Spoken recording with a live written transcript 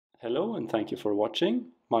Hello and thank you for watching.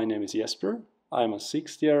 My name is Jesper. I am a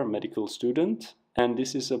 6th-year medical student and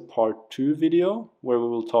this is a part 2 video where we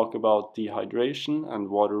will talk about dehydration and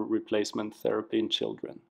water replacement therapy in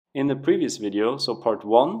children. In the previous video, so part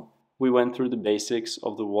 1, we went through the basics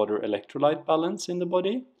of the water electrolyte balance in the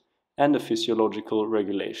body and the physiological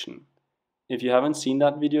regulation. If you haven't seen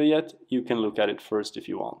that video yet, you can look at it first if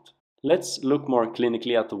you want. Let's look more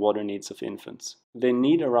clinically at the water needs of infants. They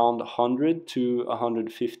need around 100 to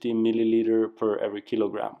 150 milliliter per every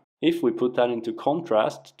kilogram. If we put that into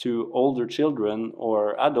contrast to older children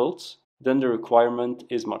or adults, then the requirement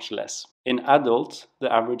is much less. In adults,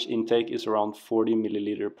 the average intake is around 40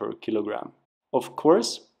 milliliter per kilogram. Of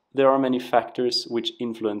course, there are many factors which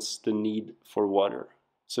influence the need for water,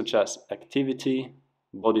 such as activity,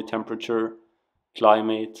 body temperature,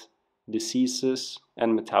 climate, diseases,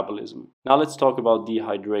 and metabolism. Now let's talk about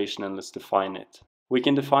dehydration and let's define it. We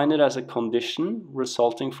can define it as a condition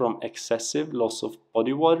resulting from excessive loss of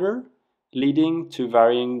body water, leading to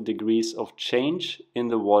varying degrees of change in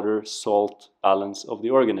the water-salt balance of the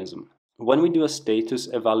organism. When we do a status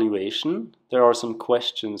evaluation, there are some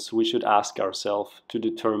questions we should ask ourselves to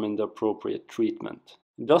determine the appropriate treatment.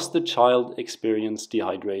 Does the child experience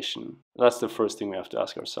dehydration? That's the first thing we have to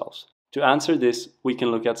ask ourselves. To answer this, we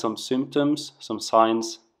can look at some symptoms, some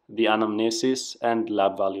signs, the anamnesis, and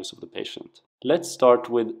lab values of the patient. Let's start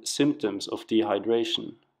with symptoms of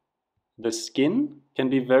dehydration. The skin can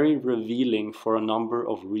be very revealing for a number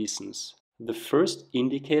of reasons. The first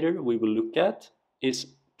indicator we will look at is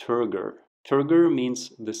turgor. Turgor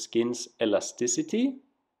means the skin's elasticity,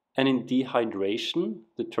 and in dehydration,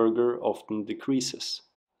 the turgor often decreases.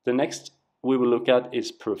 The next we will look at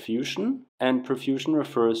is perfusion, and perfusion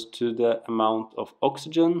refers to the amount of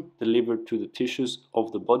oxygen delivered to the tissues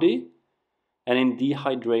of the body, and in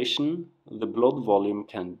dehydration the blood volume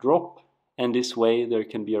can drop, and this way there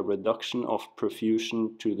can be a reduction of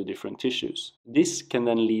perfusion to the different tissues. This can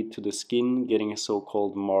then lead to the skin getting a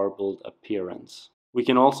so-called marbled appearance. We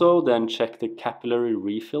can also then check the capillary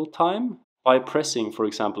refill time. By pressing, for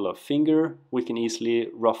example, a finger, we can easily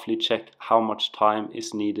roughly check how much time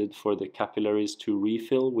is needed for the capillaries to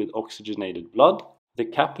refill with oxygenated blood. The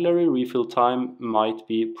capillary refill time might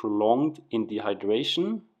be prolonged in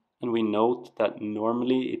dehydration, and we note that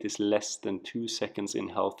normally it is less than 2 seconds in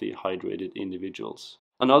healthy hydrated individuals.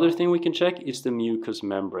 Another thing we can check is the mucous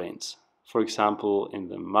membranes. For example, in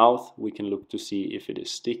the mouth, we can look to see if it is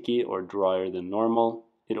sticky or drier than normal.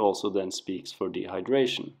 It also then speaks for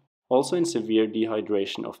dehydration. Also in severe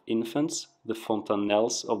dehydration of infants, the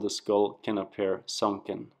fontanelles of the skull can appear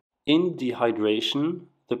sunken. In dehydration,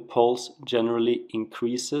 the pulse generally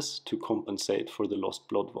increases to compensate for the lost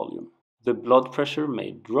blood volume. The blood pressure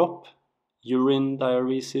may drop, urine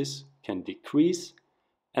diuresis can decrease,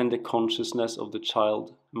 and the consciousness of the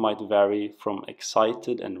child might vary from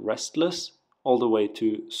excited and restless all the way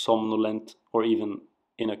to somnolent or even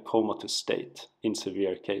in a comatose state in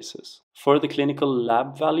severe cases. For the clinical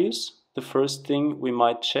lab values, the first thing we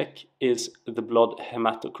might check is the blood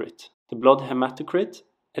hematocrit. The blood hematocrit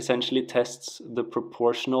essentially tests the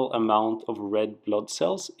proportional amount of red blood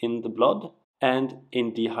cells in the blood, and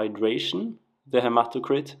in dehydration, the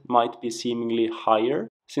hematocrit might be seemingly higher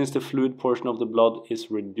since the fluid portion of the blood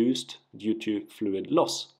is reduced due to fluid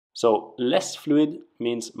loss. So less fluid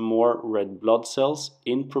means more red blood cells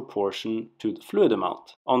in proportion to the fluid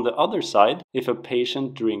amount. On the other side, if a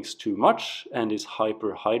patient drinks too much and is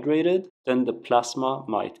hyperhydrated, then the plasma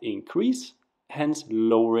might increase, hence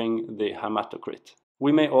lowering the hematocrit.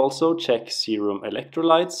 We may also check serum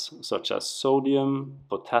electrolytes such as sodium,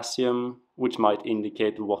 potassium, which might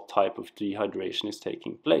indicate what type of dehydration is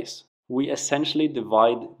taking place. We essentially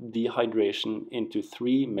divide dehydration into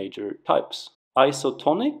 3 major types.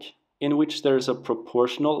 Isotonic, in which there is a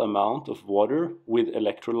proportional amount of water with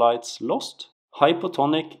electrolytes lost.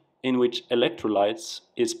 Hypotonic, in which electrolytes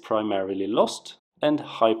is primarily lost. And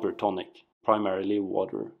hypertonic, primarily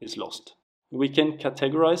water is lost. We can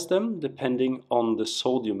categorize them depending on the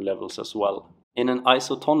sodium levels as well. In an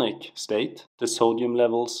isotonic state, the sodium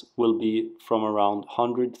levels will be from around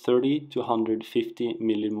 130 to 150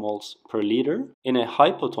 millimoles per liter. In a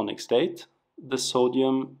hypotonic state, the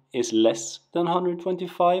sodium is less than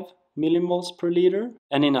 125 millimoles per liter,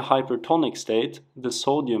 and in a hypertonic state, the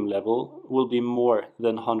sodium level will be more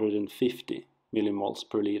than 150 millimoles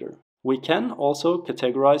per liter. We can also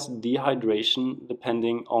categorize dehydration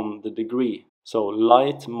depending on the degree. So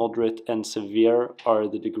light, moderate, and severe are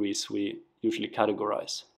the degrees we usually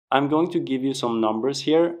categorize. I'm going to give you some numbers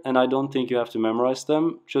here, and I don't think you have to memorize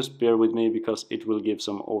them. Just bear with me because it will give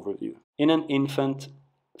some overview. In an infant,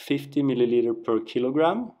 50 milliliter per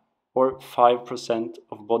kilogram or 5%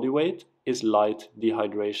 of body weight is light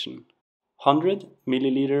dehydration. 100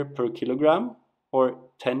 milliliter per kilogram or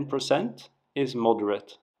 10% is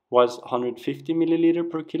moderate, whilst 150 milliliter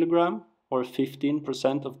per kilogram or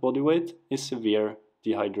 15% of body weight is severe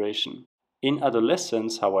dehydration. In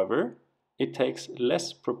adolescents, however, it takes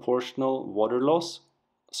less proportional water loss,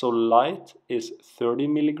 so light is 30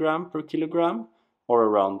 milligram per kilogram or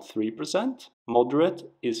around 3%, moderate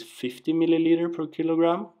is 50 milliliter per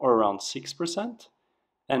kilogram or around 6%,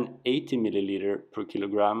 and 80 milliliter per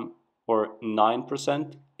kilogram or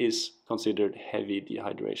 9% is considered heavy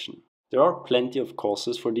dehydration. There are plenty of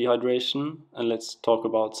causes for dehydration, and let's talk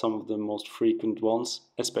about some of the most frequent ones,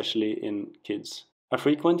 especially in kids. A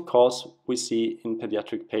frequent cause we see in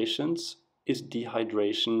pediatric patients is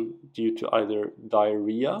dehydration due to either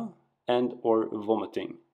diarrhea and or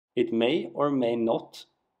vomiting. It may or may not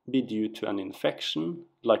be due to an infection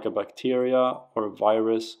like a bacteria or a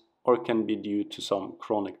virus, or can be due to some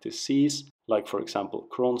chronic disease like, for example,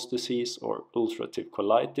 Crohn's disease or ulcerative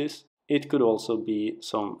colitis. It could also be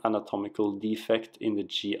some anatomical defect in the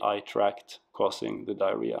GI tract causing the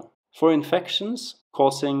diarrhea. For infections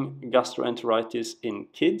causing gastroenteritis in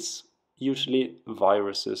kids, usually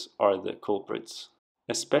viruses are the culprits.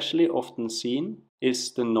 Especially often seen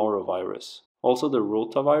is the norovirus. Also the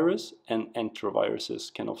rotavirus and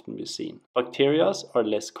enteroviruses can often be seen. Bacteria are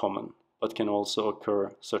less common, but can also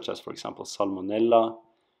occur, such as, for example, Salmonella,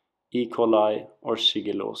 E. coli, or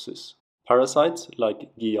Shigellosis. Parasites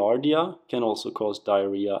like Giardia can also cause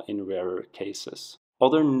diarrhea in rarer cases.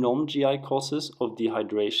 Other non-GI causes of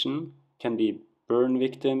dehydration can be burn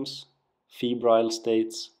victims, febrile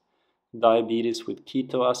states, diabetes with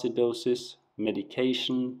ketoacidosis,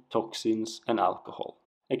 medication, toxins, and alcohol.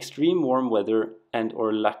 Extreme warm weather and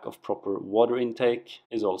or lack of proper water intake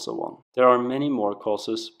is also one. There are many more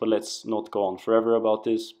causes, but let's not go on forever about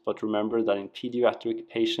this. But remember that in pediatric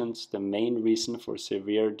patients, the main reason for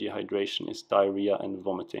severe dehydration is diarrhea and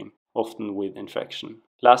vomiting, often with infection.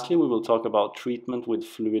 Lastly, we will talk about treatment with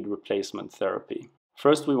fluid replacement therapy.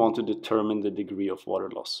 First, we want to determine the degree of water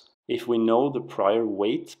loss. If we know the prior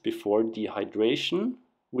weight before dehydration,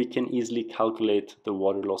 we can easily calculate the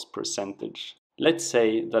water loss percentage. Let's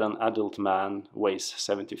say that an adult man weighs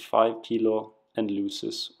 75 kilo and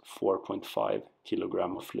loses 4.5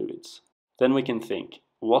 kilogram of fluids. Then we can think,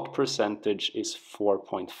 what percentage is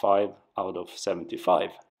 4.5 out of 75?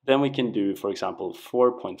 Then we can do, for example,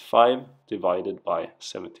 4.5 divided by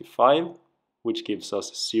 75, which gives us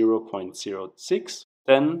 0.06.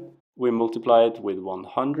 Then we multiply it with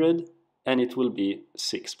 100 and it will be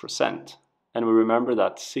 6%. And we remember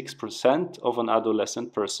that 6% of an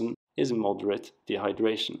adolescent person is moderate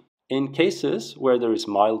dehydration. In cases where there is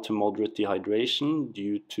mild to moderate dehydration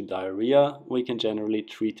due to diarrhea, we can generally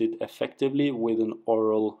treat it effectively with an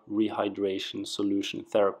oral rehydration solution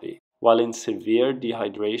therapy. While in severe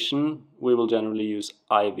dehydration, we will generally use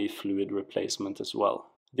IV fluid replacement as well.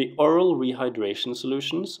 The oral rehydration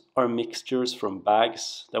solutions are mixtures from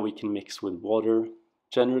bags that we can mix with water.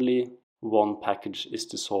 Generally, one package is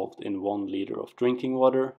dissolved in 1 liter of drinking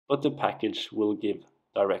water, but the package will give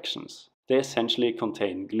directions. They essentially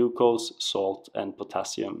contain glucose, salt, and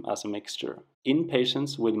potassium as a mixture. In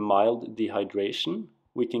patients with mild dehydration,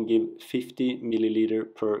 we can give 50 milliliter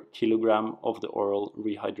per kilogram of the oral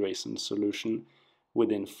rehydration solution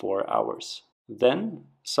within 4 hours. Then,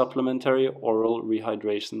 supplementary oral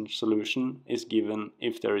rehydration solution is given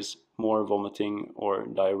if there is more vomiting or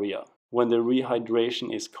diarrhea. When the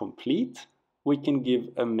rehydration is complete, we can give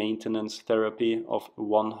a maintenance therapy of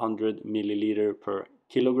 100 milliliter per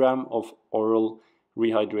kilogram of oral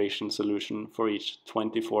rehydration solution for each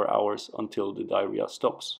 24 hours until the diarrhea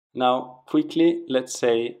stops. Now, quickly, let's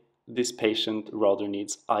say this patient rather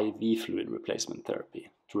needs IV fluid replacement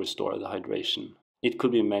therapy to restore the hydration. It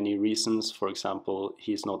could be many reasons. For example,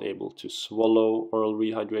 he's not able to swallow oral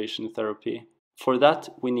rehydration therapy. For that,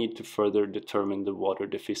 we need to further determine the water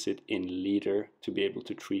deficit in liter to be able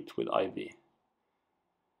to treat with IV.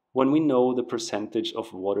 When we know the percentage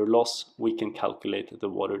of water loss, we can calculate the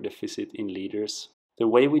water deficit in liters. The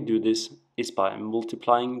way we do this is by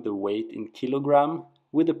multiplying the weight in kilogram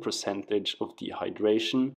with the percentage of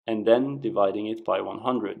dehydration and then dividing it by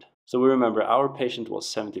 100. So we remember our patient was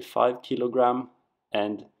 75 kilogram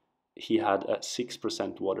and he had a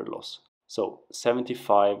 6% water loss. So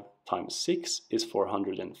 75 times 6 is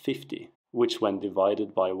 450, which when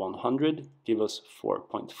divided by 100 give us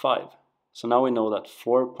 4.5. So now we know that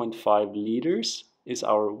 4.5 liters is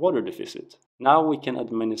our water deficit. Now we can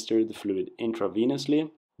administer the fluid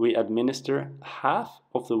intravenously. We administer half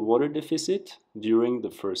of the water deficit during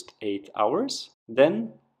the first 8 hours.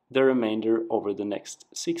 Then the remainder over the next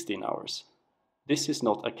 16 hours. This is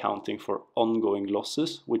not accounting for ongoing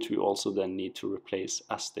losses, which we also then need to replace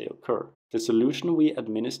as they occur. The solution we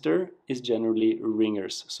administer is generally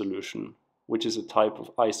Ringer's solution, which is a type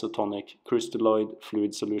of isotonic crystalloid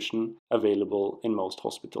fluid solution available in most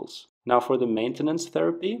hospitals. Now for the maintenance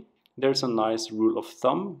therapy, there's a nice rule of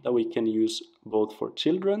thumb that we can use both for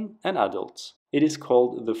children and adults. It is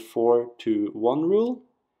called the 4-to-1 rule.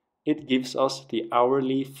 It gives us the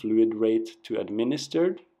hourly fluid rate to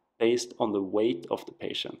administered based on the weight of the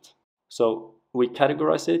patient. So we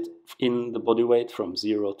categorize it in the body weight from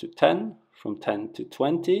 0 to 10, from 10 to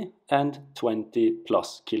 20, and 20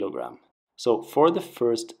 plus kilogram. So for the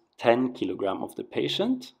first 10 kilogram of the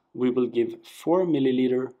patient, we will give 4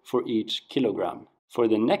 milliliter for each kilogram. For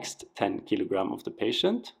the next 10 kilogram of the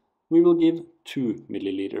patient, we will give 2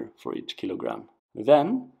 milliliter for each kilogram.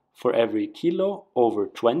 Then, for every kilo over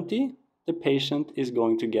 20, the patient is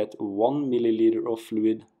going to get 1 milliliter of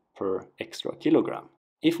fluid per extra kilogram.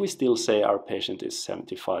 If we still say our patient is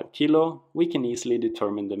 75 kilo, we can easily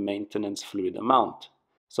determine the maintenance fluid amount.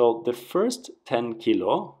 So the first 10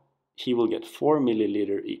 kilo, he will get 4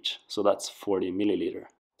 milliliter each, so that's 40 milliliter.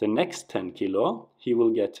 The next 10 kilo, he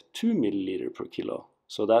will get 2 milliliter per kilo,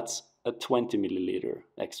 so that's a 20 milliliter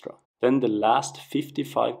extra. Then the last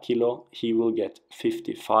 55 kilo, he will get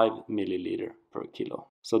 55 milliliter per kilo.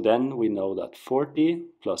 So then we know that 40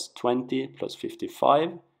 plus 20 plus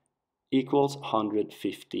 55 equals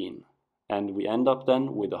 115. And we end up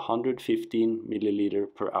then with 115 milliliter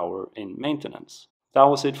per hour in maintenance. That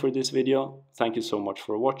was it for this video. Thank you so much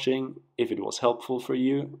for watching. If it was helpful for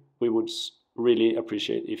you, we would really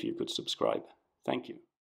appreciate if you could subscribe. Thank you.